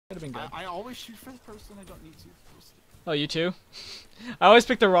Could've been good. I always shoot first person. I don't need to. Oh, you too? I always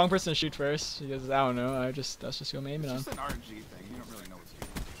pick the wrong person to shoot first because I don't know. That's just who I'm aiming on. It's just an RNG thing. You don't really know what's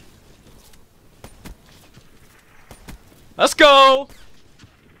going on. Let's go!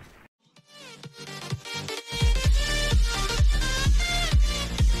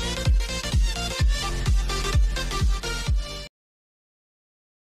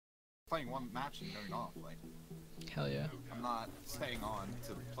 Playing one match and going off, like. Hell yeah. I'm not staying on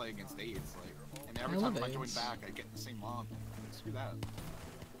to play against AIDS, like, and every time I join back, I get the same mob. Screw that.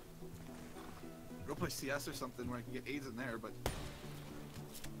 Go play CS or something where I can get AIDS in there, but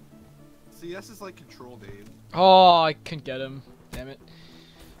CS is like controlled aid. Oh, I couldn't get him. Damn it.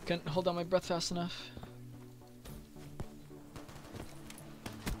 Couldn't hold on my breath fast enough.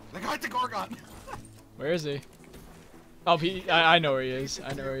 The guy at the Gorgon! Where is he? Oh, I know where he is.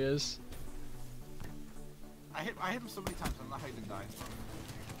 I know where he is. I hit him so many times, I'm not how he didn't die.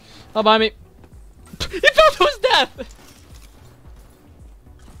 Oh, behind me. He fell to his death!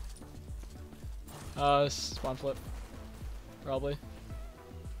 Spawn flip. Probably.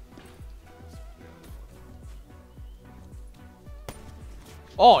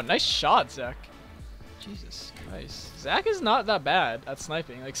 Oh, nice shot, Zach. Jesus Christ. Zach is not that bad at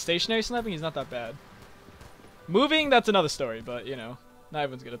sniping. Like, stationary sniping, he's not that bad. Moving, that's another story, but, you know, not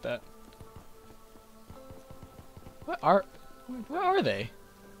everyone's good at that. Where are they?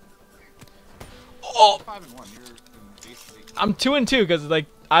 Oh! 5 and 1. You're in base 8. I'm 2 and 2 because, like,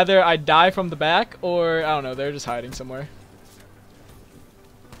 either I die from the back or, I don't know, they're just hiding somewhere.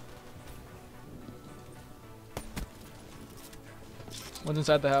 One's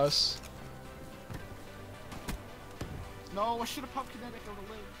inside the house. No, I should have popped kinetic on the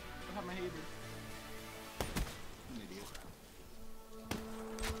lid. I have my hater. I'm an idiot.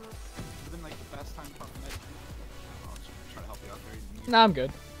 Would've been like the best time to pop kinetic. I'll just try to help you out there. Nah, I'm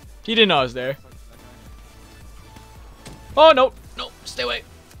good. He didn't know I was there. Oh, no. No, stay away.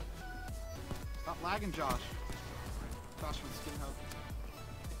 Stop lagging, Josh. Josh from Skin Hub.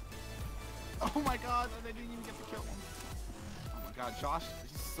 Oh my god, I didn't even get to kill him. Oh my god, Josh,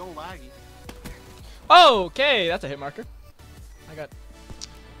 he's so laggy. Okay, that's a hit marker. I got...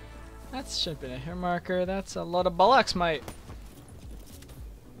 That shouldn't have been a hit marker. That's a lot of bullocks, mate.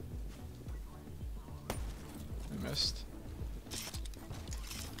 I missed.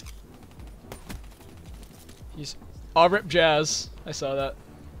 He's... Oh, rip Jazz. I saw that.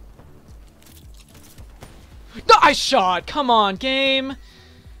 No, I shot! Come on, game!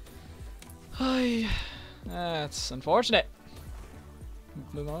 That's unfortunate.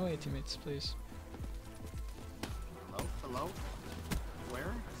 Move on away, teammates, please. Hello? Hello?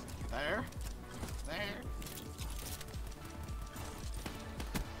 Where? There? There?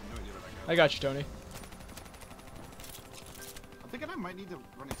 No idea where that goes. I got you, Tony. I'm thinking I might need to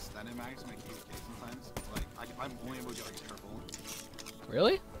run extended mags to make 8K sometimes. Like, I'm only able to get like a triple.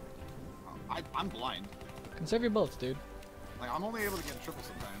 Really? I'm blind. Conserve your bullets, dude. Like, I'm only able to get a triple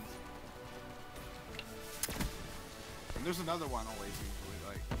sometimes. And there's another one always usually,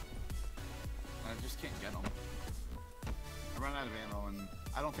 like, I just can't get them. I run out of ammo, and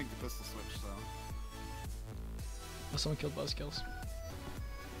I don't think the pistol switch, so. Oh, someone killed Buzzkills.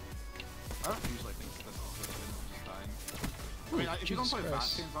 I don't usually think the pistol switch, and I'm just dying. I mean, if you don't play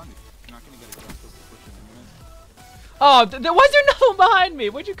fast games on, you're not gonna get a good pistol switch in anyways. Oh, why is there no one behind me?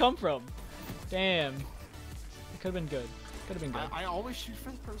 Where'd you come from? Damn. It could've been good. Could've been good. I always shoot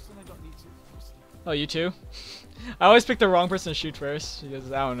first person, I don't need to. Oh, you too? I always pick the wrong person to shoot first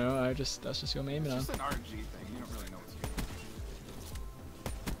because I don't know. That's just who I'm aiming on. It's just an RNG thing. You don't really know what's going on.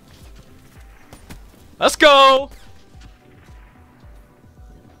 Let's go!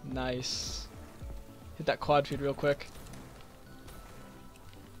 Nice. Hit that quad feed real quick.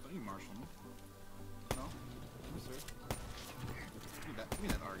 Don't you marshal me? No? No, sir. Give me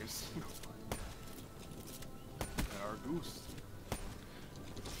that Argus. That Argus.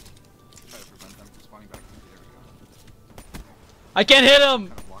 Try to prevent them from spawning back to me. There we go. I can't hit him!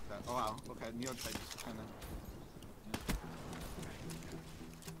 Kind of block that. Oh wow. Okay, Neo tried just kind of.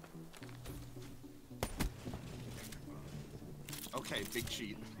 Okay, big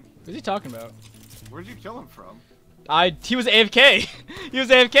cheat. What's he talking about? Where'd you kill him from? He was AFK! He was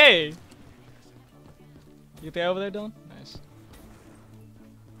AFK! You get the over there, Dylan? Nice.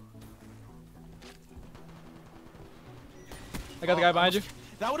 I got the guy behind you.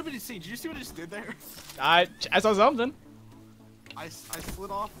 That would have been insane. Did you see what I just did there? I saw something. I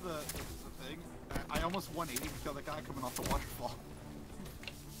slid off the thing. I almost 180 to kill the guy coming off the waterfall.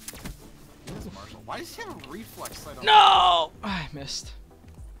 This Marshall. Why does he have a reflex sight on? No! I missed.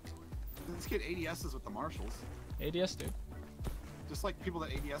 This kid ADS's with the Marshals. ADS, dude. Just like people that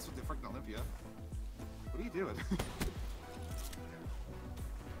ADS with the freaking Olympia. What are you doing?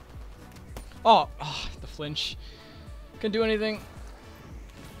 Oh, the flinch. Couldn't do anything.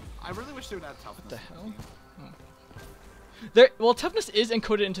 I really wish they would add toughness. What the hell? Oh. Well, toughness is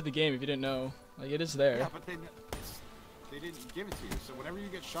encoded into the game if you didn't know. Like, it is there. Yeah, but they didn't give it to you. So whenever you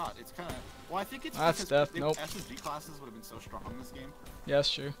get shot, it's kind of... Well, I think it's that's because death. Nope. SVG classes would have been so strong in this game. Yeah,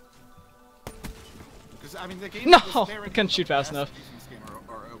 that's true. Because, I mean, the game... No! I couldn't shoot fast enough. This game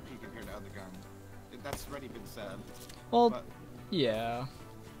are OP compared to other guns. That's already been said. Well, but, yeah.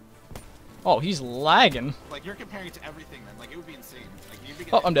 Oh, he's lagging. like, you're comparing it to everything, then. Like, it would be insane. Like, you'd be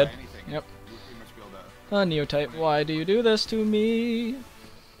Oh, I'm dead. anything, Yep. you would pretty much be able to... Neotype, why do you do this to me? You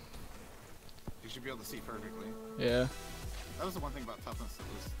should be able to see perfectly. Yeah. That was the one thing about toughness.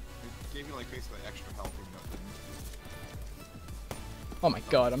 It gave you, like, basically extra health when you Oh my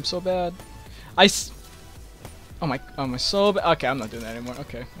god, I'm so bad. Oh my, so bad. Okay, I'm not doing that anymore.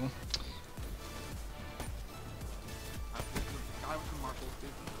 Okay. Well.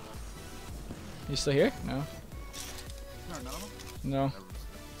 You still here? No. No.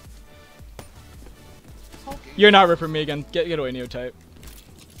 You're not ripping me again. Get away, Neotype.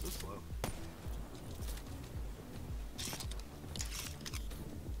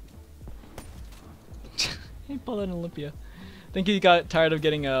 He pulled out an Olympia. I think he got tired of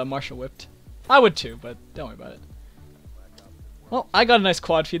getting Marshall whipped. I would too, but don't worry about it. Well, I got a nice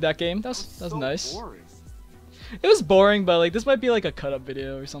quad feed that game. That was nice. Boring. It was boring, but like this might be like a cut up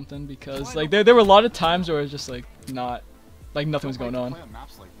video or something because like there were a lot of times where it was just like not like nothing was going on. Play on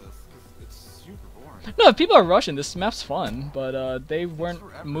maps like this, 'cause it's super boring. No, if people are rushing, this map's fun, but they weren't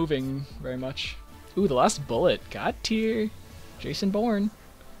moving very much. Ooh, the last bullet. God tier. Jason Bourne.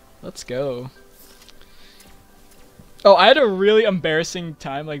 Let's go. Oh, I had a really embarrassing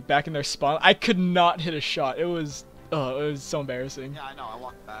time like back in their spawn. I could not hit a shot. It was so embarrassing. Yeah, I know. I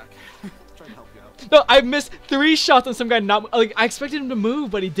walked back. Trying to help you out. No, I missed 3 shots on some guy not like I expected him to move,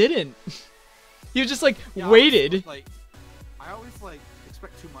 but he didn't. He was just like waited. I always like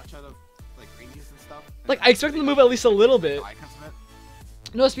expect too much out of like radius and stuff. Like I expected him to move at least a little bit.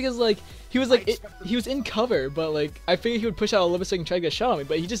 No, it's because like he was like he was in cover, but like I figured he would push out a little bit so he can try to get a shot on me,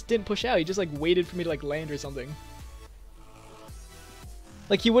 but he just didn't push out. He just like waited for me to like land or something.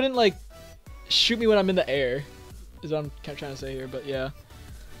 Like he wouldn't like shoot me when I'm in the air, is what I'm kind of trying to say here. But yeah,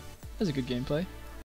 that's a good gameplay.